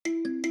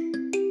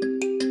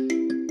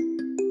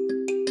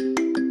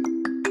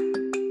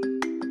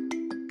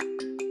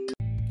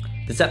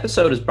This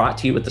episode is brought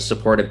to you with the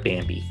support of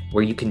Bambee,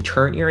 where you can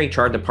turn your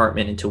HR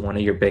department into one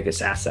of your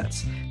biggest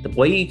assets. The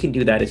way you can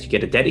do that is you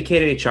get a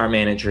dedicated HR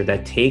manager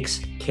that takes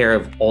care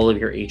of all of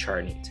your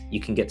HR needs. You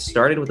can get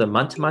started with a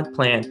month-to-month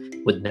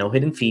plan with no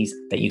hidden fees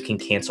that you can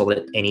cancel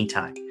at any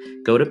time.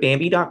 Go to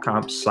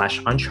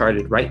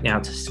Bambee.com/uncharted right now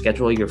to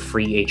schedule your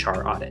free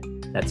HR audit.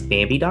 That's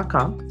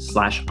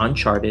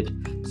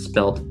Bambee.com/uncharted,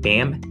 spelled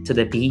BAM to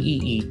the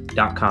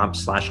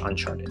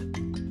BEE.com/uncharted.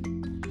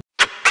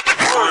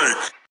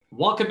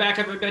 Welcome back,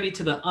 everybody,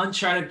 to the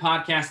Uncharted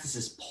podcast. This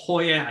is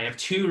Poya. I have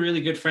two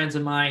really good friends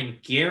of mine,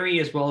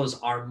 Gary as well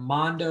as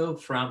Armando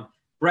from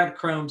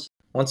Breadcrumbs.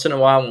 Once in a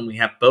while, when we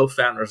have both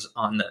founders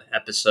on the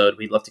episode,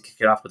 we'd love to kick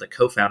it off with a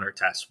co-founder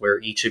test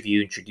where each of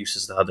you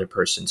introduces the other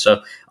person.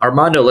 So,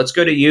 Armando, let's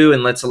go to you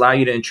and let's allow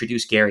you to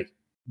introduce Gary.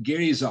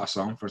 Gary is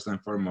awesome, first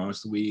and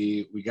foremost.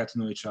 We got to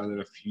know each other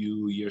a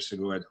few years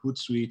ago at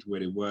Hootsuite, where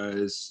he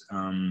was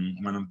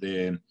one of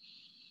the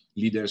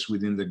leaders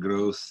within the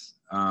growth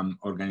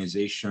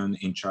organization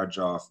in charge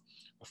of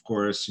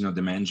course,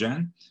 demand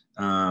gen,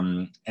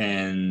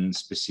 and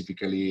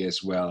specifically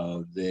as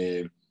well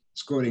the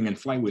scoring and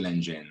flywheel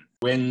engine.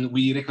 When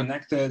we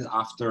reconnected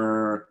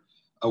after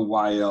a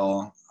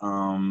while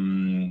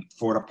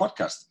for a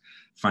podcast,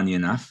 funny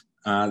enough,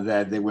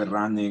 that they were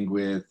running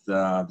with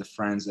the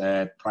friends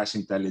at Price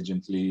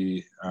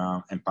Intelligently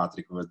and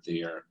Patrick over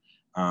there.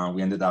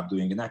 We ended up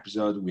doing an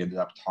episode. We ended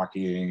up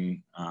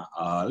talking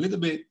a little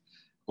bit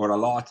or a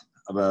lot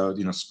about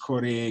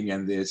scoring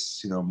and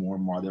this more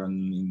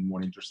modern,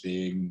 more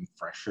interesting,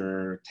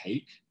 fresher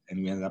take,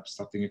 and we ended up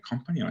starting a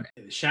company on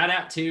it. Shout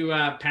out to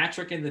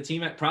Patrick and the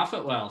team at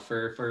Profitwell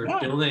for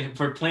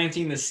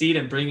planting the seed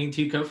and bringing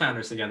two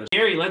co-founders together.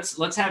 Gary,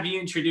 let's have you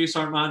introduce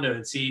Armando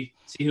and see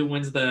who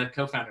wins the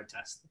co-founder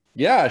test.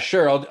 Yeah,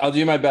 sure. I'll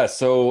do my best.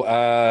 So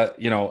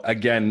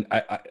again,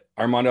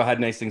 Armando had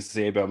nice things to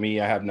say about me.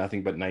 I have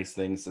nothing but nice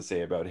things to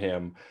say about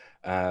him.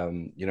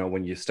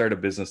 When you start a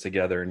business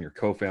together and you're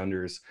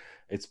co-founders,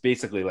 it's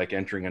basically like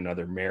entering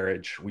another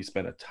marriage. We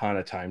spent a ton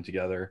of time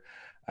together,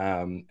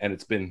 and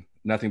it's been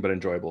nothing but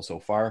enjoyable so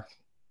far.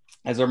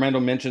 As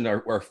Armando mentioned,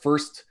 our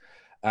first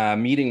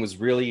meeting was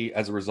really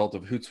as a result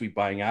of Hootsuite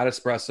buying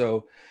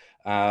Adespresso.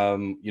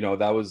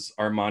 That was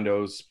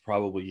Armando's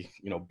probably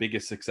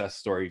biggest success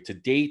story to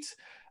date.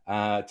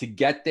 To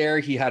get there,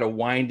 he had a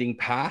winding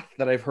path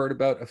that I've heard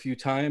about a few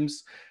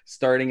times,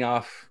 starting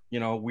off,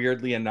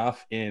 weirdly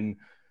enough, in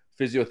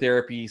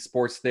physiotherapy,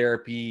 sports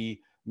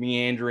therapy,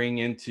 meandering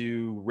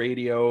into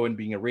radio and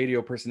being a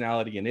radio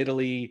personality in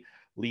Italy,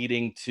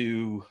 leading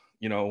to,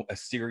 a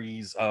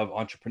series of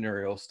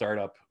entrepreneurial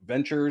startup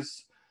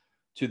ventures,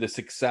 to the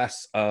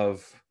success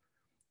of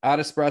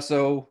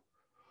Adespresso.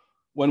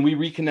 When we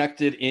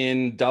reconnected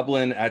in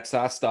Dublin at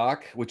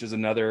SaaStock, which is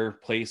another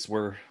place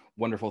where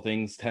wonderful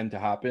things tend to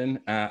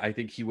happen, I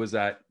think he was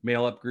at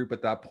MailUp Group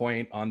at that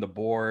point on the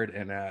board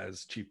and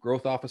as chief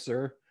growth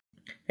officer.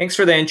 Thanks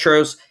for the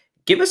intros.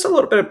 Give us a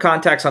little bit of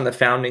context on the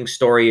founding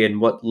story and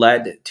what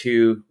led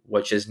to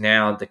what is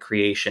now the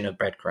creation of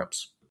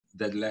Breadcrumbs.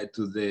 That led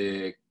to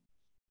the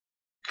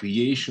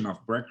creation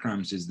of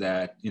Breadcrumbs is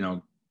that,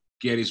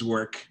 Gary's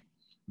work,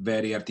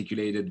 very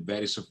articulated,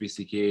 very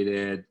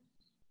sophisticated,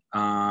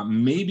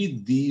 maybe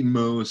the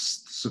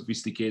most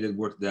sophisticated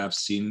work that I've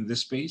seen in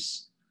this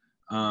space.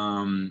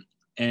 And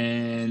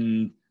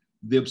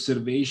the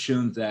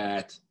observation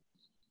that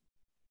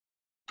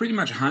pretty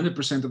much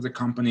 100% of the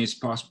companies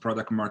post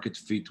product market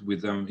fit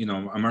with a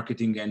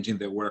marketing engine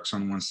that works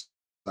on one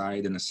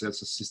side and a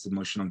sales assisted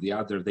motion on the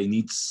other. They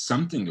need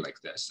something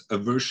like this, a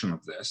version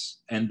of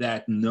this, and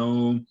that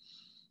no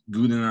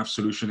good enough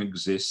solution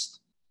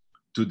exists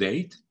to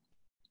date.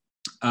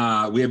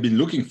 I've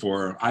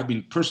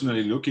been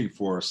personally looking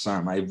for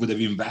some. I would have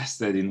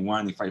invested in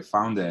one if I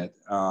found it.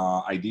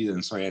 I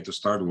didn't, so I had to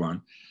start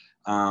one.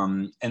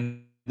 And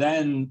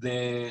then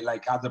the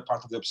other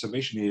part of the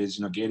observation is,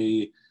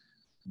 Gary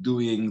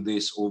doing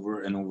this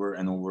over and over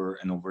and over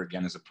and over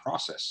again as a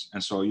process.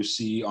 And so you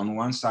see on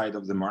one side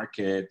of the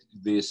market,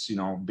 this,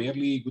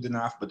 barely good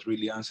enough, but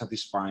really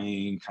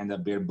unsatisfying, kind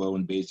of bare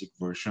bone basic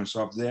versions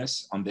of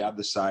this. On the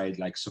other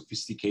side,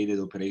 sophisticated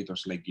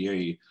operators like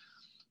Gary,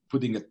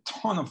 putting a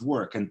ton of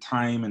work and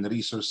time and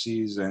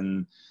resources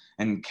and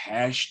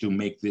cash to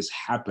make this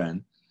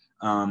happen.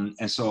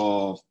 And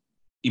so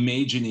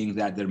imagining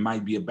that there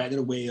might be a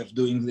better way of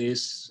doing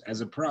this as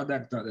a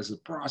product, not as a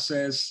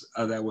process,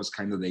 that was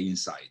kind of the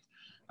insight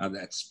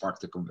that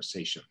sparked the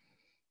conversation.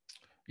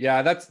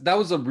 Yeah, that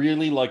was a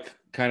really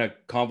kind of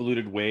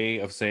convoluted way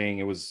of saying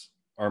it was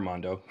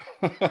Armando.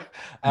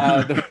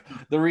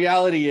 The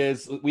reality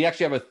is we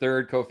actually have a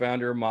third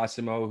co-founder,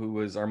 Massimo, who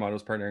was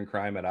Armando's partner in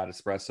crime at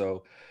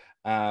Adespresso.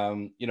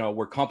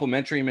 We're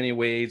complementary in many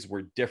ways.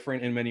 We're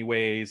different in many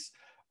ways.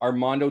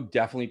 Armando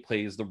definitely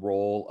plays the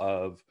role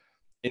of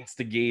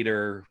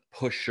instigator,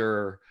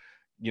 pusher,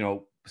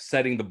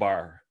 setting the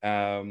bar.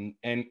 The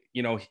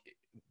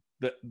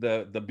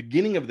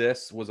beginning of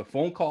this was a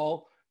phone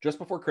call just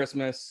before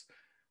Christmas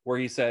where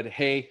he said,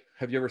 hey,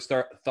 have you ever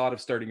thought of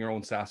starting your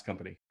own SaaS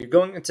company? You're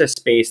going into a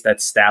space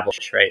that's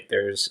established, right?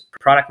 There's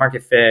product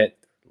market fit,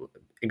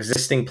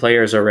 existing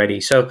players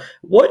already. So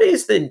what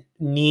is the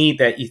need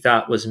that you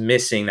thought was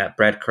missing that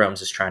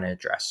Breadcrumbs is trying to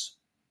address?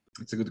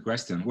 It's a good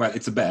question. Well,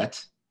 it's a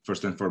bet,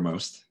 first and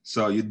foremost.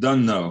 So you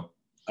don't know.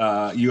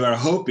 You are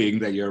hoping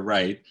that you're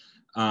right.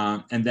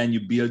 And then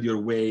you build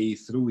your way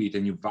through it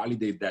and you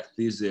validate that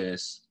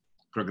thesis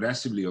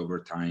progressively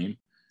over time.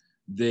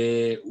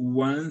 The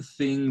one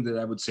thing that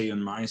I would say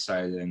on my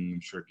side, and I'm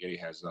sure Gary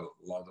has a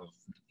lot of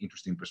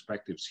interesting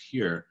perspectives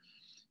here,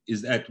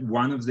 is that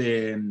one of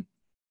the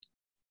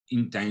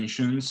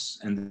intentions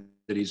and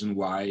the reason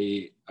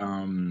why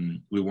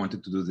we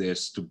wanted to do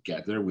this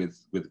together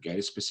with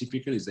Gary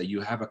specifically is that you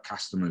have a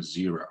customer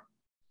zero.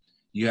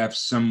 You have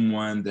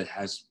someone that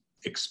has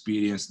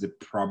experienced the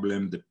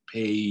problem, the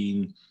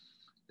pain,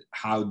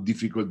 how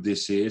difficult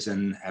this is,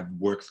 and have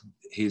worked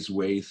his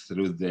way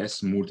through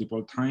this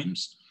multiple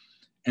times.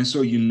 And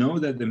so you know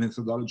that the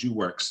methodology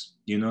works.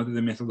 You know that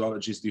the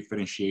methodology is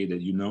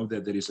differentiated. You know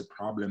that there is a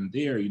problem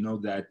there. You know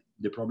that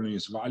the problem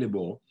is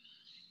valuable.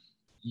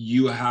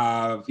 You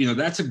have,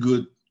 that's a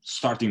good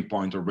starting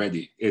point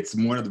already. It's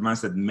more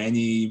advanced than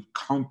many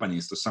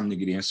companies to some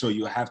degree. And so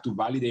you have to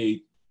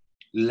validate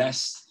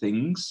less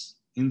things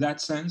in that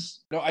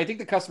sense. No, I think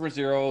the customer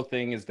zero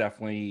thing has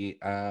definitely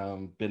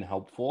been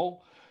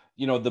helpful.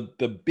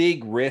 The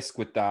big risk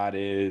with that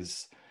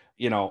is,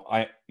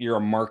 you're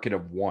a market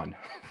of one.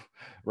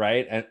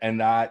 Right.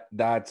 And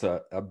that's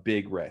a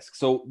big risk.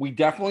 So we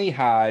definitely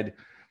had,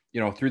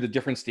 through the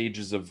different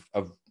stages of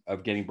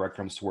getting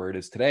Breadcrumbs to where it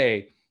is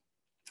today,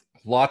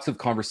 lots of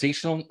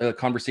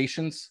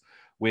conversations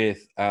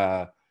with,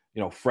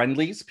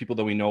 friendlies, people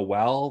that we know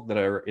well that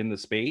are in the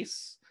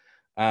space.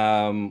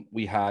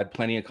 We had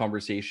plenty of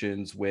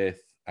conversations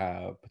with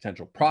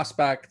potential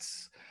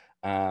prospects,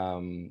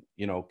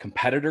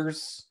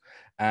 competitors.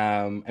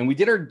 And we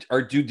did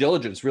our due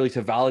diligence really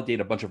to validate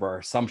a bunch of our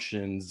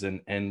assumptions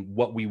and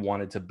what we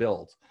wanted to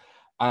build.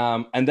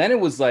 And then it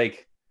was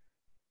like,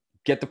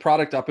 get the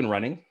product up and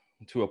running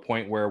to a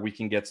point where we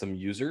can get some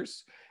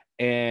users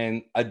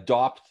and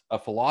adopt a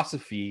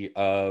philosophy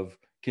of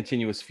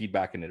continuous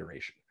feedback and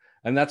iteration.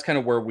 And that's kind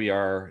of where we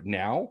are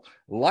now.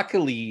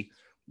 Luckily,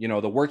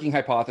 the working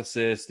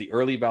hypothesis, the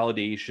early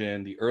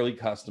validation, the early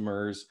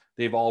customers,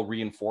 they've all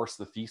reinforced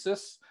the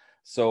thesis.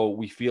 So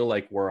we feel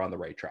like we're on the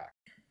right track.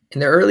 In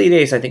the early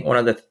days, I think one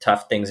of the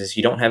tough things is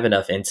you don't have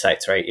enough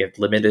insights, right? You have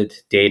limited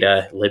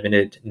data,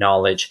 limited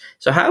knowledge.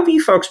 So how have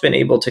you folks been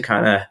able to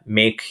kind of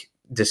make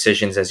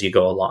decisions as you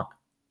go along?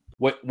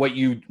 What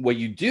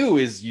you do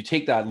is you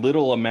take that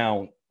little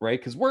amount, right?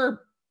 Because we're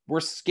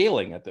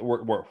scaling at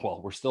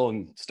we're still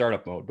in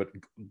startup mode, but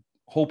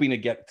hoping to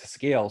get to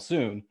scale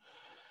soon.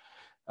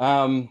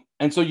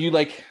 And so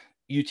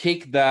you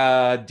take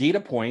the data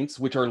points,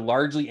 which are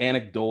largely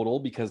anecdotal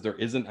because there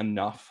isn't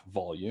enough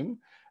volume.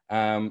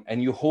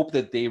 And you hope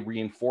that they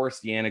reinforce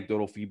the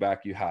anecdotal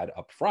feedback you had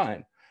up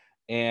front.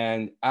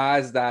 And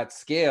as that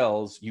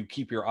scales, you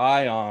keep your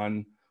eye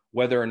on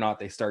whether or not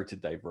they start to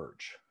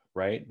diverge,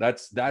 right?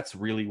 That's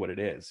really what it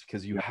is,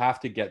 because you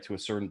have to get to a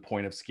certain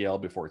point of scale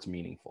before it's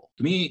meaningful.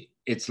 To me,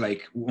 it's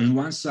like on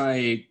one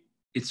side,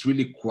 it's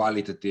really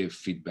qualitative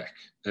feedback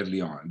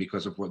early on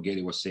because of what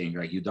Gary was saying,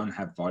 right? You don't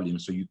have volume,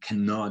 so you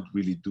cannot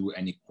really do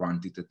any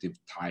quantitative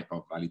type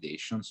of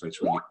validation. So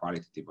it's really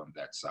qualitative on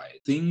that side.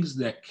 Things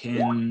that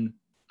can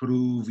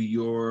prove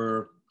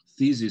your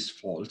thesis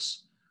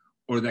false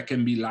or that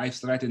can be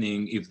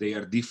life-threatening if they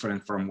are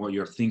different from what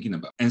you're thinking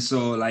about. And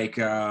so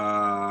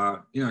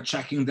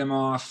checking them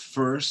off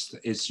first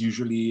is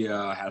usually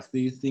a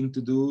healthy thing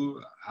to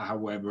do,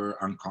 however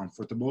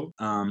uncomfortable.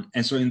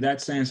 And so in that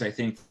sense, I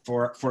think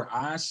for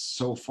us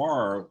so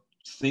far,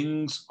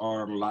 things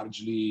are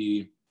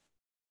largely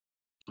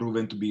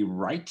proven to be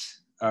right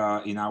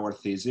in our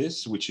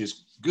thesis, which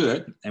is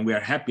good and we are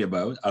happy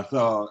about.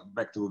 Although,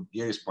 back to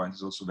Gary's point,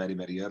 it's also very,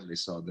 very early,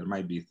 so there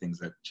might be things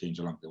that change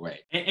along the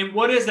way. And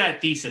what is that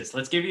thesis?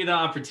 Let's give you the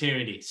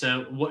opportunity.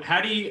 So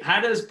how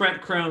does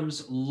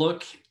Breadcrumbs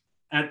look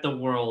at the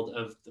world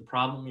of the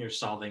problem you're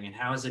solving, and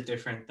how is it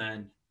different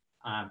than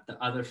the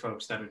other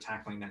folks that are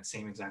tackling that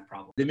same exact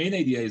problem? The main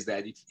idea is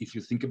that if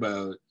you think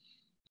about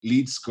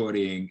lead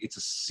scoring, it's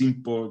a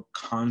simple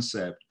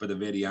concept, but a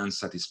very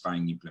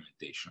unsatisfying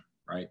implementation,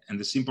 right? And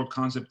the simple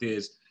concept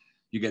is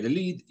you get a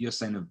lead, you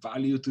assign a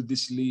value to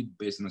this lead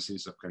based on a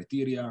series of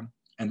criteria,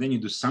 and then you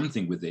do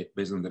something with it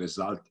based on the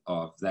result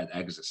of that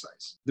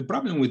exercise. The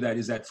problem with that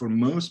is that for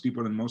most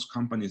people and most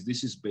companies,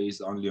 this is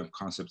based only on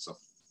concepts of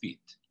fit,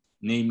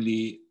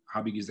 namely,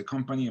 how big is the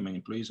company, how many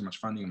employees, how much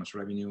funding, how much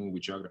revenue,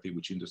 which geography,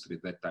 which industry,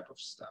 that type of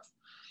stuff.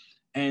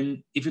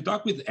 And if you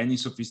talk with any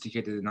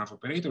sophisticated enough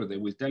operator, they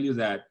will tell you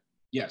that,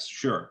 yes,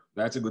 sure,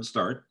 that's a good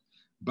start,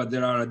 but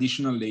there are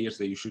additional layers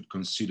that you should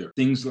consider.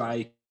 Things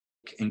like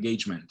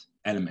engagement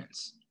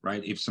elements,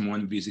 right? If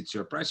someone visits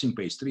your pricing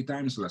page 3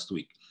 times last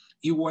week,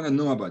 you want to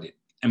know about it.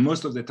 And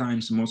most of the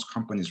times, most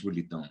companies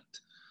really don't.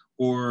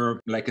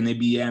 Or like an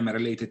ABM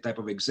related type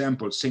of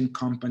example, same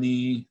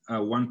company,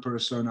 one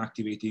person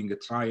activating a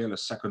trial, a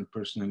second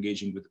person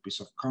engaging with a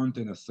piece of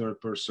content, a third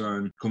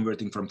person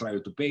converting from trial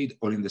to paid,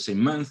 all in the same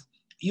month.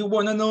 You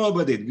want to know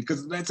about it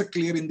because that's a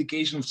clear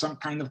indication of some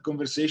kind of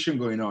conversation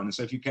going on. And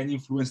so if you can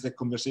influence that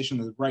conversation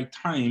at the right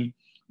time,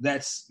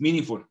 that's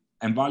meaningful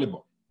and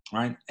valuable,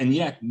 right? And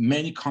yet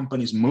many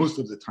companies, most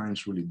of the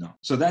times, really don't.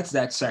 So that's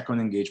that second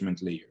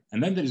engagement layer.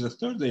 And then there is a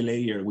third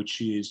layer,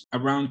 which is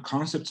around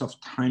concepts of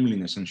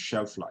timeliness and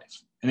shelf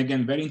life. And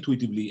again, very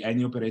intuitively,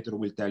 any operator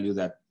will tell you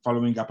that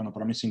following up on a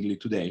promising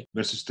lead today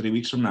versus 3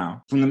 weeks from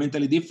now,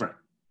 fundamentally different,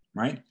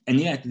 right? And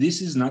yet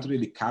this is not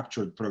really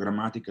captured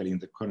programmatically in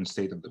the current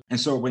state of the. And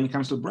so when it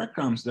comes to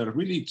breadcrumbs, there are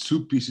really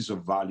two pieces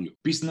of value.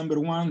 Piece number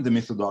one, the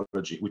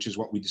methodology, which is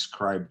what we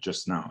described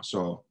just now.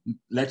 So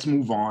let's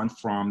move on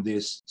from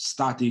this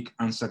static,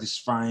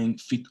 unsatisfying,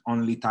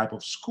 fit-only type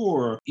of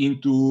score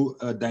into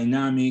a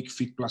dynamic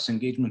fit plus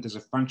engagement as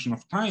a function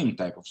of time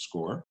type of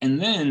score.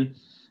 And then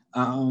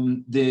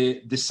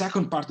the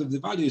second part of the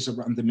value is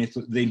around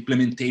the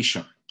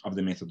implementation of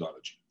the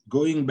methodology.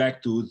 Going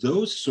back to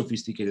those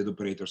sophisticated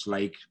operators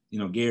like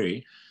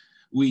Gary,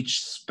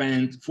 which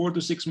spent 4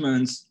 to 6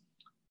 months,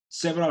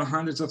 several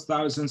hundreds of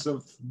thousands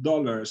of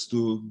dollars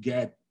to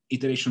get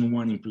iteration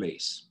 1 in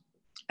place.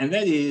 And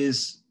that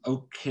is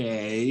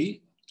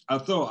okay.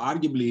 Although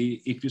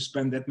arguably, if you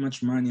spend that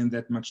much money and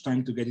that much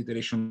time to get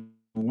iteration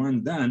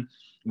 1 done,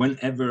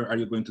 whenever are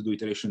you going to do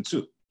iteration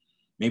 2?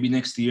 Maybe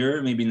next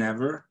year, maybe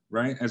never,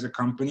 right? As a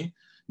company.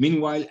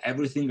 Meanwhile,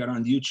 everything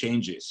around you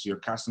changes. Your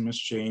customers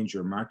change,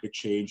 your market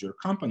change, your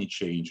company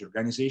change,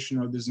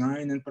 organizational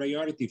design and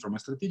priority from a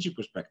strategic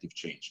perspective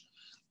change.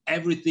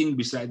 Everything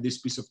beside this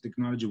piece of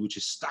technology, which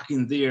is stuck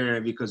in there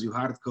because you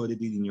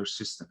hard-coded it in your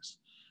systems.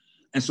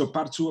 And so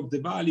part two of the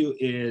value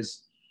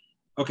is,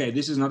 okay,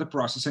 this is not a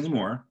process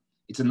anymore.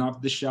 It's an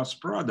off-the-shelf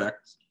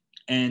product.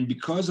 And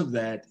because of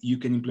that, you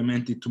can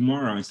implement it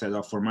tomorrow instead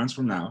of 4 months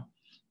from now,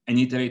 and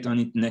iterate on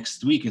it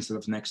next week instead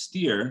of next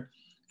year,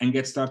 and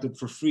get started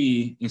for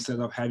free instead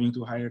of having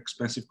to hire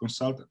expensive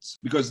consultants.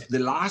 Because the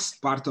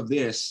last part of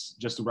this,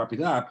 just to wrap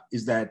it up,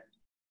 is that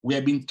we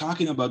have been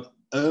talking about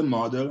a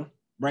model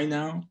right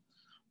now,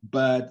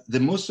 but the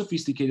most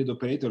sophisticated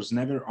operators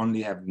never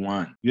only have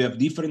one. You have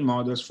different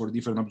models for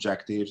different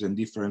objectives and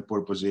different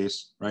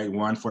purposes, right?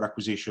 One for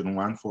acquisition,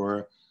 one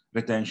for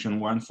retention,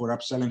 one for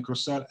upsell and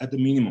cross-sell at the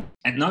minimum.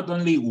 And not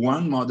only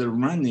one model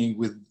running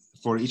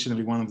for each and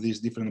every one of these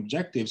different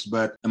objectives,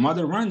 but a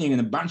model running and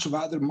a bunch of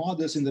other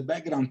models in the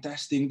background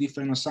testing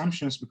different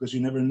assumptions, because you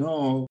never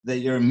know that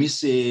you're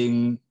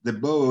missing the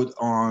boat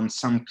on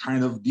some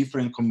kind of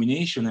different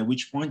combination, at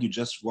which point you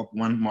just swap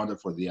one model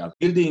for the other.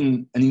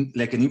 Building an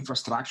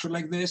infrastructure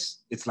like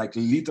this, it's like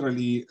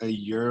literally a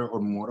year or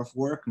more of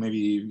work,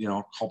 maybe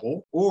a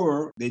couple,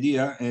 or the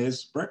idea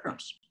is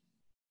breadcrumbs.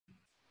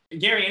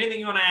 Gary, anything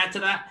you want to add to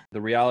that?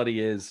 The reality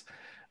is,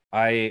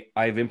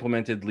 I've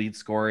implemented lead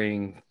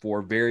scoring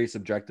for various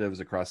objectives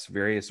across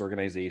various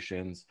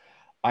organizations.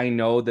 I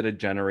know that it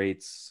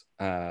generates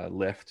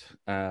lift.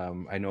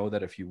 I know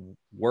that if you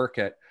work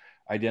at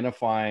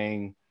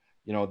identifying,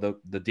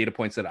 the data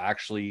points that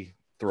actually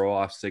throw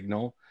off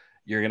signal,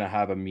 you're going to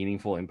have a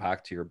meaningful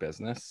impact to your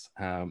business.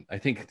 I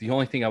think the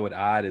only thing I would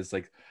add is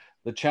like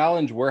the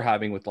challenge we're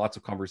having with lots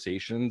of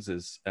conversations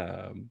is,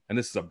 and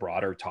this is a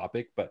broader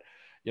topic, but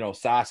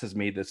SaaS has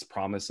made this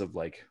promise of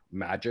like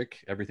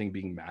magic, everything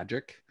being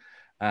magic.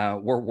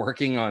 We're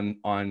working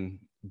on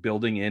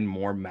building in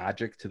more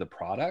magic to the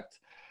product,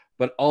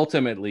 but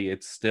ultimately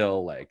it's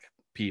still like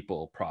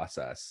people,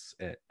 process,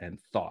 and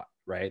thought,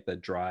 right?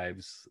 That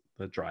drives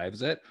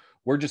it.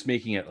 We're just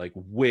making it like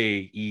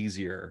way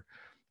easier.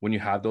 When you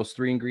have those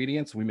three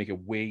ingredients, we make it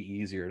way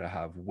easier to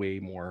have way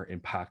more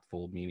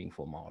impactful,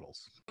 meaningful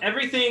models.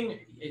 Everything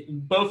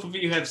both of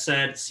you have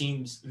said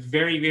seems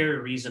very, very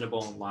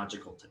reasonable and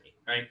logical to me,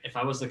 right? If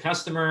I was the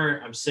customer,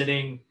 I'm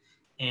sitting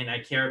and I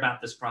care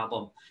about this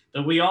problem,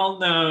 but we all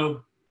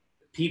know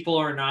people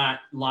are not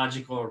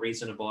logical or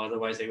reasonable.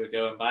 Otherwise they would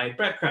go and buy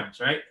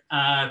breadcrumbs, right?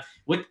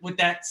 With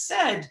that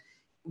said,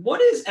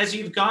 what is, as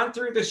you've gone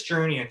through this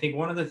journey, I think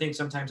one of the things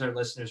sometimes our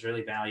listeners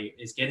really value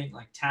is getting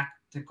like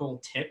tactical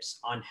tips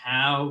on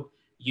how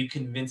you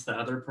convince the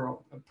other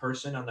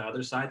person on the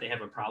other side they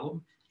have a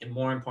problem, and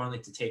more importantly,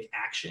 to take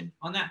action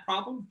on that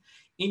problem.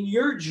 In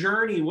your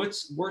journey,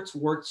 what's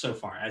worked so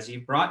far? As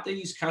you've brought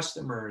these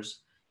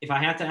customers, if I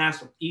had to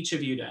ask each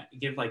of you to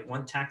give like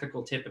one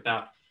tactical tip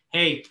about,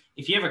 hey,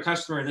 if you have a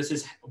customer, this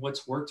is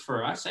what's worked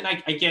for us. And I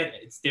get it,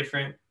 it's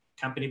different,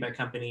 company by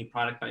company,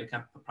 product by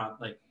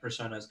like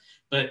personas,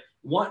 but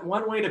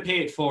one way to pay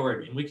it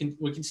forward, and we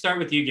can start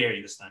with you,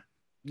 Gary, this time.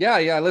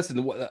 Yeah.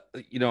 Listen,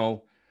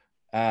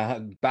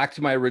 back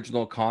to my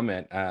original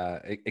comment,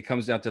 it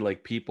comes down to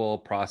like people,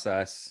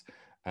 process,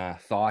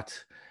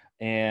 thought.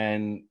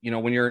 And,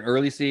 when you're an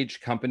early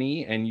stage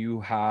company and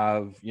you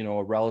have,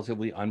 a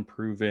relatively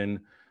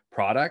unproven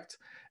product,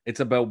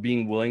 it's about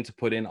being willing to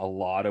put in a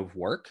lot of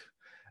work.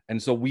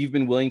 And so we've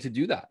been willing to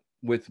do that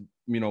with,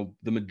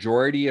 the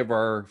majority of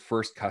our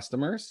first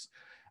customers.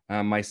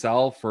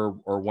 myself or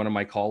one of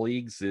my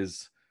colleagues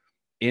is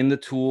in the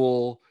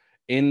tool,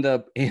 in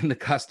the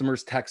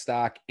customer's tech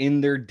stack,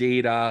 in their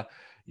data,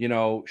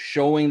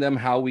 showing them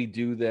how we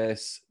do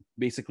this,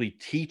 basically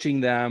teaching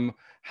them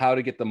how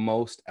to get the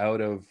most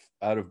out of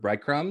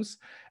Breadcrumbs,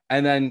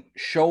 and then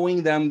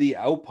showing them the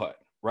output,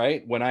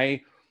 right?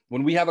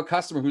 When we have a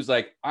customer who's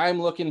like,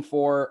 I'm looking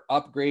for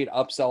upgrade,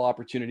 upsell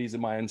opportunities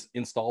in my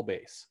install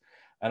base,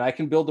 and I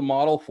can build a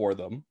model for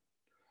them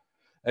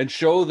and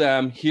show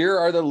them, here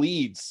are the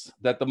leads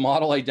that the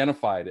model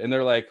identified. And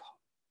they're like,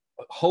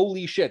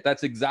 holy shit,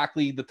 that's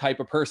exactly the type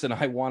of person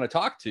I want to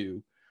talk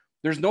to.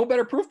 There's no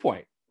better proof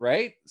point,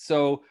 right?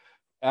 So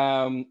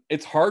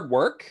it's hard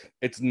work.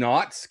 It's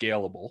not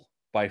scalable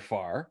by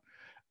far.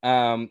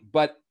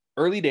 But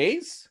early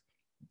days,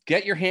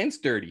 get your hands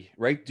dirty,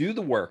 right? Do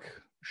the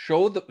work,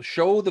 show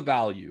the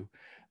value.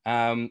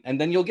 And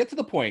then you'll get to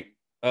the point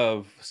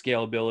of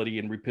scalability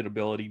and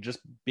repeatability just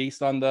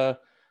based on the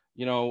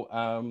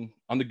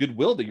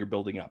goodwill that you're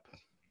building up.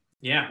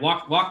 Yeah,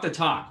 walk the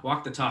talk.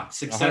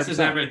 Success 100%. Is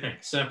everything.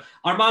 So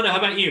Armando, how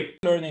about you?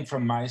 Learning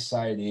from my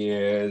side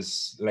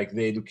is like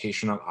the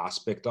educational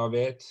aspect of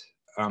it,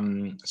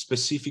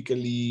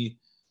 specifically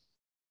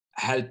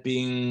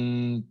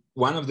helping.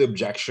 One of the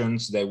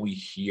objections that we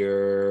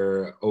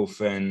hear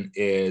often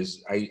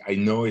is, I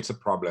know it's a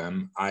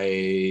problem.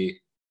 I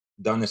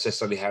don't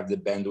necessarily have the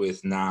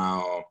bandwidth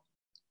now,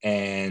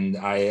 and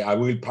I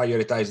will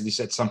prioritize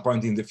this at some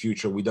point in the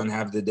future. We don't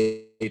have the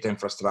data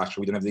infrastructure.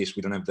 We don't have this.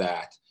 We don't have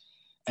that.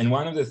 And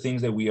one of the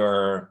things that we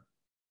are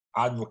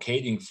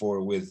advocating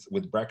for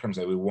with Breadcrumbs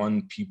that we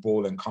want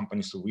people and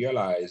companies to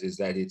realize is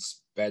that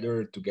it's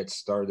better to get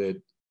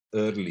started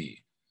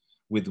early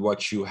with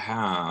what you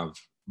have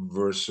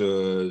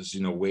versus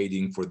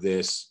waiting for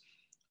this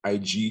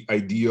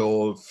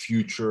ideal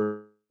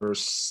future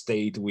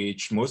state,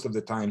 which most of the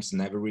times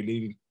never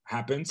really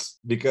happens,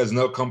 because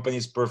no company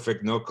is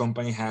perfect. No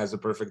company has a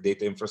perfect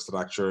data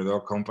infrastructure. No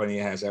company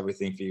has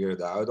everything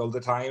figured out all the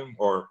time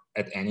or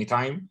at any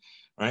time.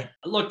 Right.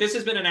 Look, this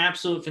has been an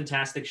absolute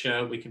fantastic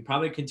show. We can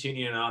probably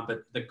continue it on,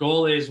 but the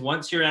goal is,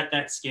 once you're at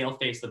that scale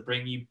phase, to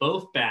bring you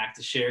both back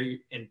to share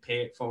and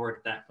pay it forward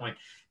at that point.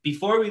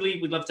 Before we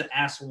leave, we'd love to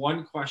ask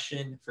one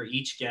question for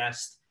each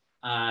guest.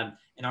 And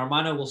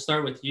Armando, we'll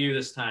start with you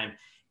this time.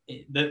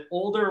 The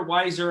older,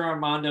 wiser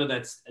Armando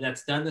that's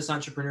done this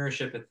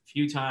entrepreneurship a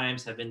few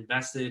times, have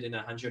invested in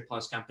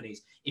 100+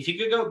 companies. If you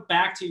could go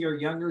back to your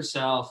younger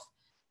self,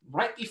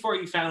 right before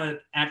you founded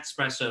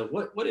Addspresso,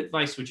 what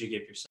advice would you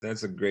give yourself?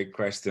 That's a great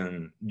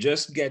question.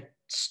 Just get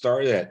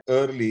started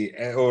early,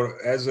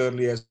 or as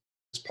early as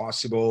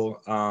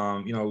possible.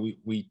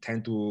 We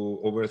tend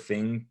to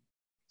overthink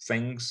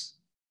things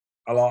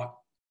a lot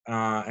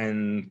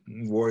and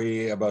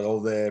worry about all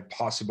the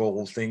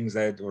possible things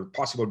or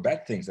possible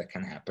bad things that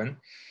can happen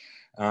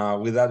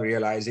without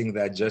realizing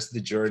that just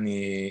the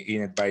journey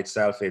in it by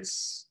itself,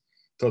 it's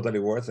totally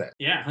worth it.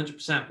 Yeah,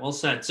 100%. Well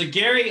said. So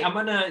Gary, I'm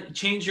going to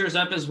change yours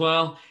up as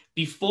well.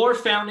 Before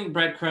founding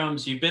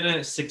Breadcrumbs, you've been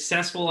a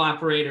successful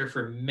operator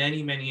for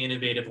many, many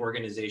innovative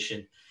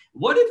organizations.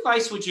 What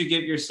advice would you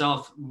give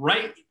yourself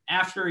right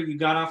after you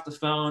got off the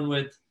phone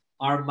with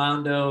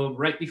Armando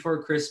right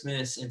before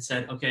Christmas and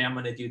said, okay, I'm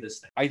going to do this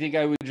thing? I think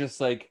I would just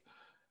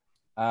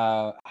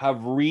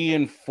have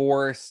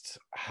reinforced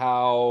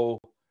how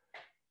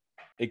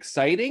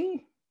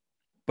exciting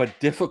but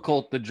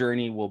difficult the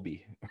journey will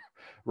be.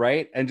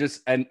 Right. And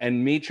just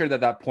and made sure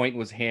that point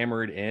was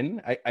hammered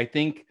in. I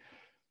think,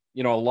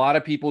 a lot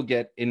of people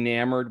get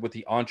enamored with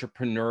the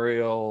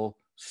entrepreneurial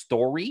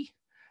story,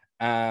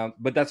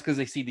 but that's because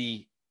they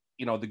see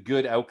the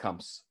good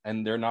outcomes,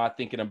 and they're not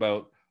thinking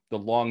about the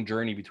long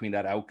journey between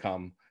that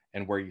outcome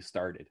and where you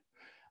started.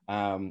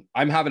 I'm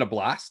having a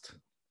blast.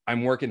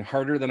 I'm working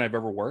harder than I've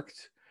ever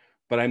worked,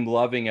 but I'm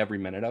loving every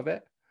minute of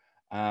it.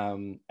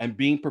 And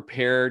being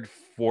prepared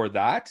for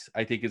that,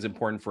 I think, is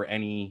important for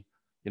any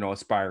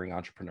aspiring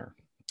entrepreneur.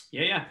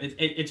 Yeah.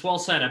 It's well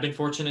said. I've been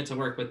fortunate to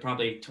work with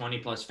probably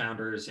 20+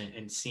 founders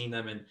and seen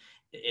them. And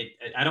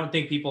I don't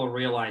think people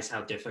realize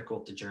how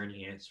difficult the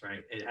journey is,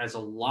 right? It has a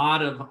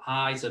lot of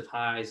highs,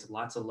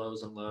 lots of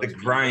lows and lows. The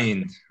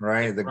grind,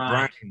 right? The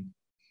grind.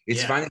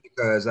 It's funny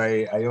because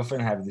I often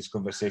have this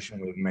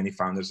conversation with many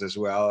founders as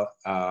well,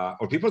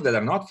 or people that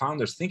are not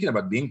founders thinking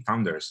about being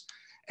founders.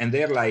 And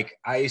they're like,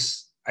 I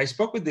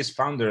spoke with this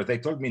founder. They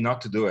told me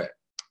not to do it.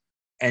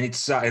 And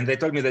they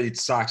told me that it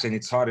sucks and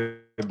it's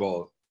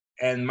horrible.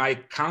 And my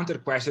counter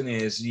question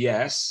is,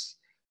 yes,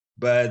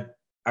 but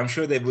I'm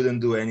sure they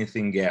wouldn't do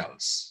anything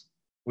else,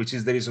 which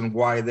is the reason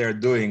why they're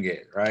doing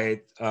it,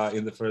 right,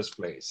 in the first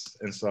place.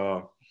 And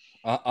so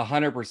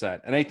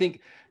 100%. And I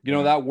think,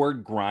 that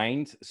word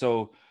grind.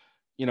 So,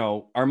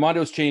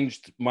 Armando's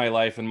changed my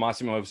life, and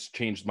Massimo has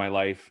changed my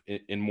life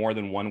in more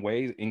than one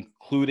way,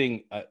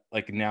 including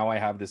now I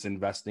have this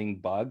investing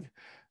bug.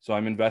 So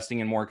I'm investing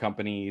in more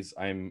companies.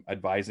 I'm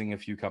advising a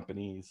few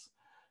companies.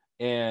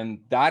 And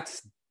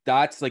that's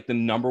like the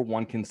number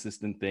one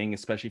consistent thing,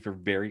 especially for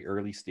very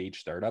early stage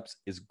startups,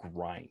 is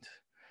grind,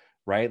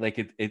 right? Like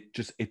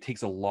it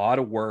takes a lot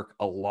of work,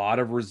 a lot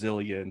of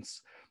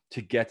resilience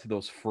to get to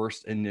those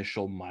first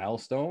initial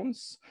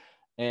milestones.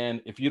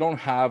 And if you don't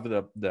have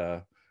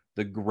the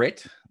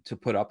grit to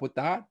put up with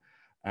that,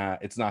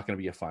 it's not going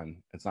to be a fun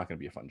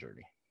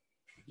journey.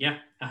 Yeah,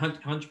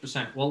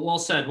 100%. Well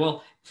said.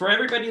 Well, for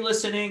everybody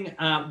listening,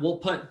 we'll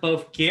put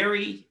both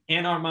Gary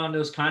and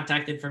Armando's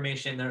contact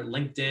information, their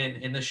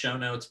LinkedIn, in the show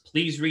notes.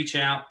 Please reach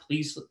out.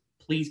 Please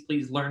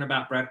learn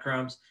about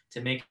Breadcrumbs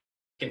to make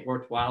it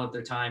worthwhile at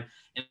their time.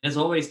 And as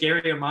always,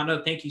 Gary,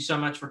 Armando, thank you so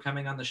much for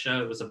coming on the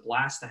show. It was a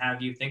blast to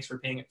have you. Thanks for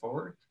paying it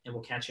forward, and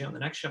we'll catch you on the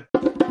next show.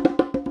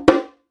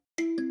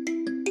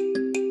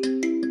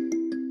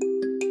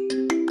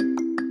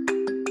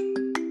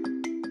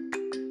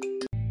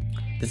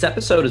 This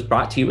episode is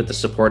brought to you with the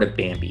support of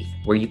Bambee,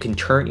 where you can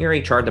turn your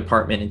HR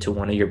department into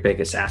one of your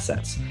biggest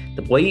assets.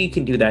 The way you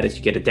can do that is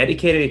you get a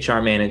dedicated HR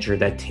manager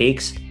that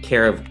takes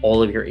care of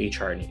all of your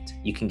HR needs.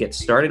 You can get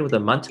started with a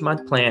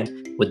month-to-month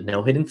plan with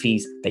no hidden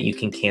fees that you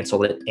can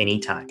cancel at any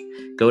time.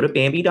 Go to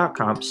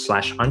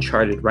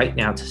Bambee.com/uncharted right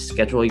now to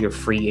schedule your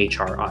free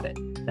HR audit.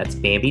 That's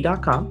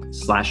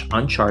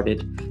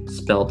Bambee.com/uncharted,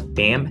 spelled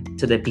BAM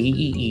to the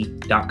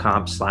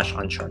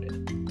BEE.com/uncharted.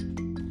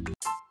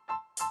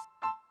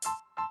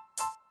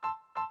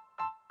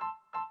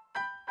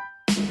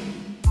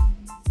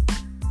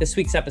 This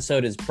week's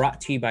episode is brought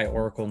to you by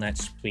Oracle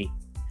NetSuite.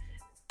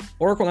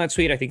 Oracle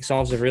NetSuite, I think,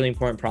 solves a really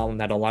important problem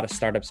that a lot of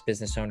startups,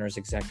 business owners,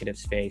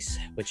 executives face,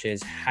 which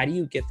is how do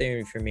you get the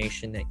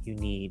information that you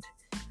need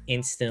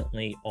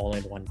instantly all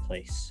in one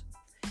place?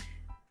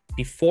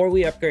 Before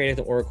we upgraded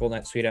to Oracle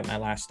NetSuite at my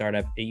last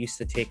startup, it used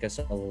to take us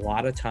a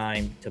lot of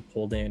time to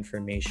pull the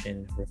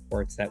information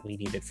reports that we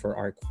needed for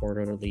our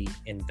quarterly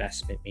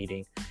investment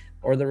meeting,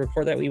 or the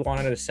report that we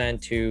wanted to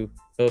send to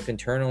both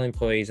internal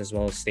employees as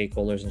well as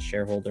stakeholders and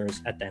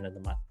shareholders at the end of the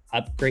month.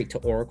 Upgrade to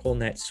Oracle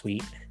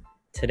NetSuite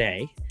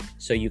today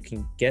so you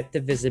can get the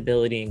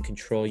visibility and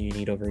control you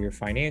need over your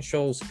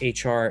financials,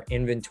 HR,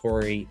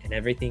 inventory, and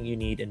everything you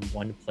need in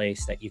one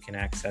place that you can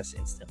access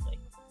instantly.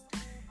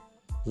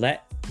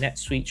 Let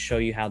NetSuite show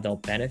you how they'll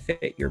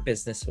benefit your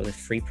business with a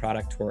free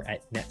product tour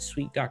at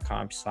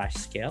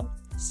netsuite.com/scale.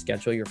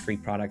 Schedule your free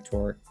product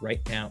tour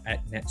right now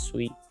at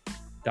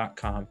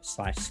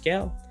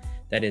netsuite.com/scale.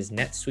 That is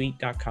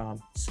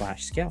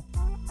netsuite.com/scale.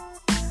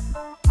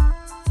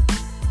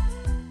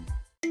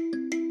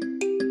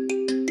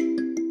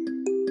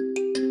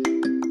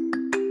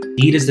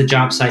 Indeed is the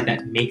job site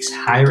that makes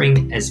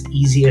hiring as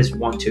easy as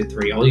 1, 2,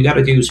 3. All you got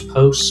to do is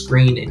post,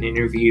 screen, and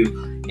interview,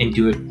 and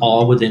do it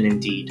all within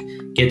Indeed.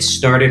 Get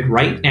started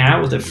right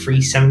now with a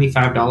free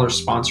 $75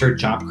 sponsored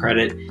job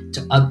credit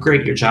to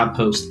upgrade your job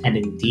post at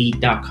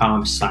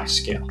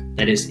Indeed.com/scale.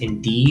 That is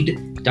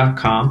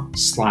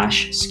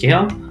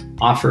Indeed.com/scale.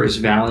 Offer is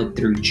valid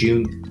through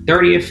June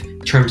 30th.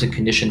 Terms and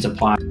conditions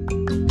apply.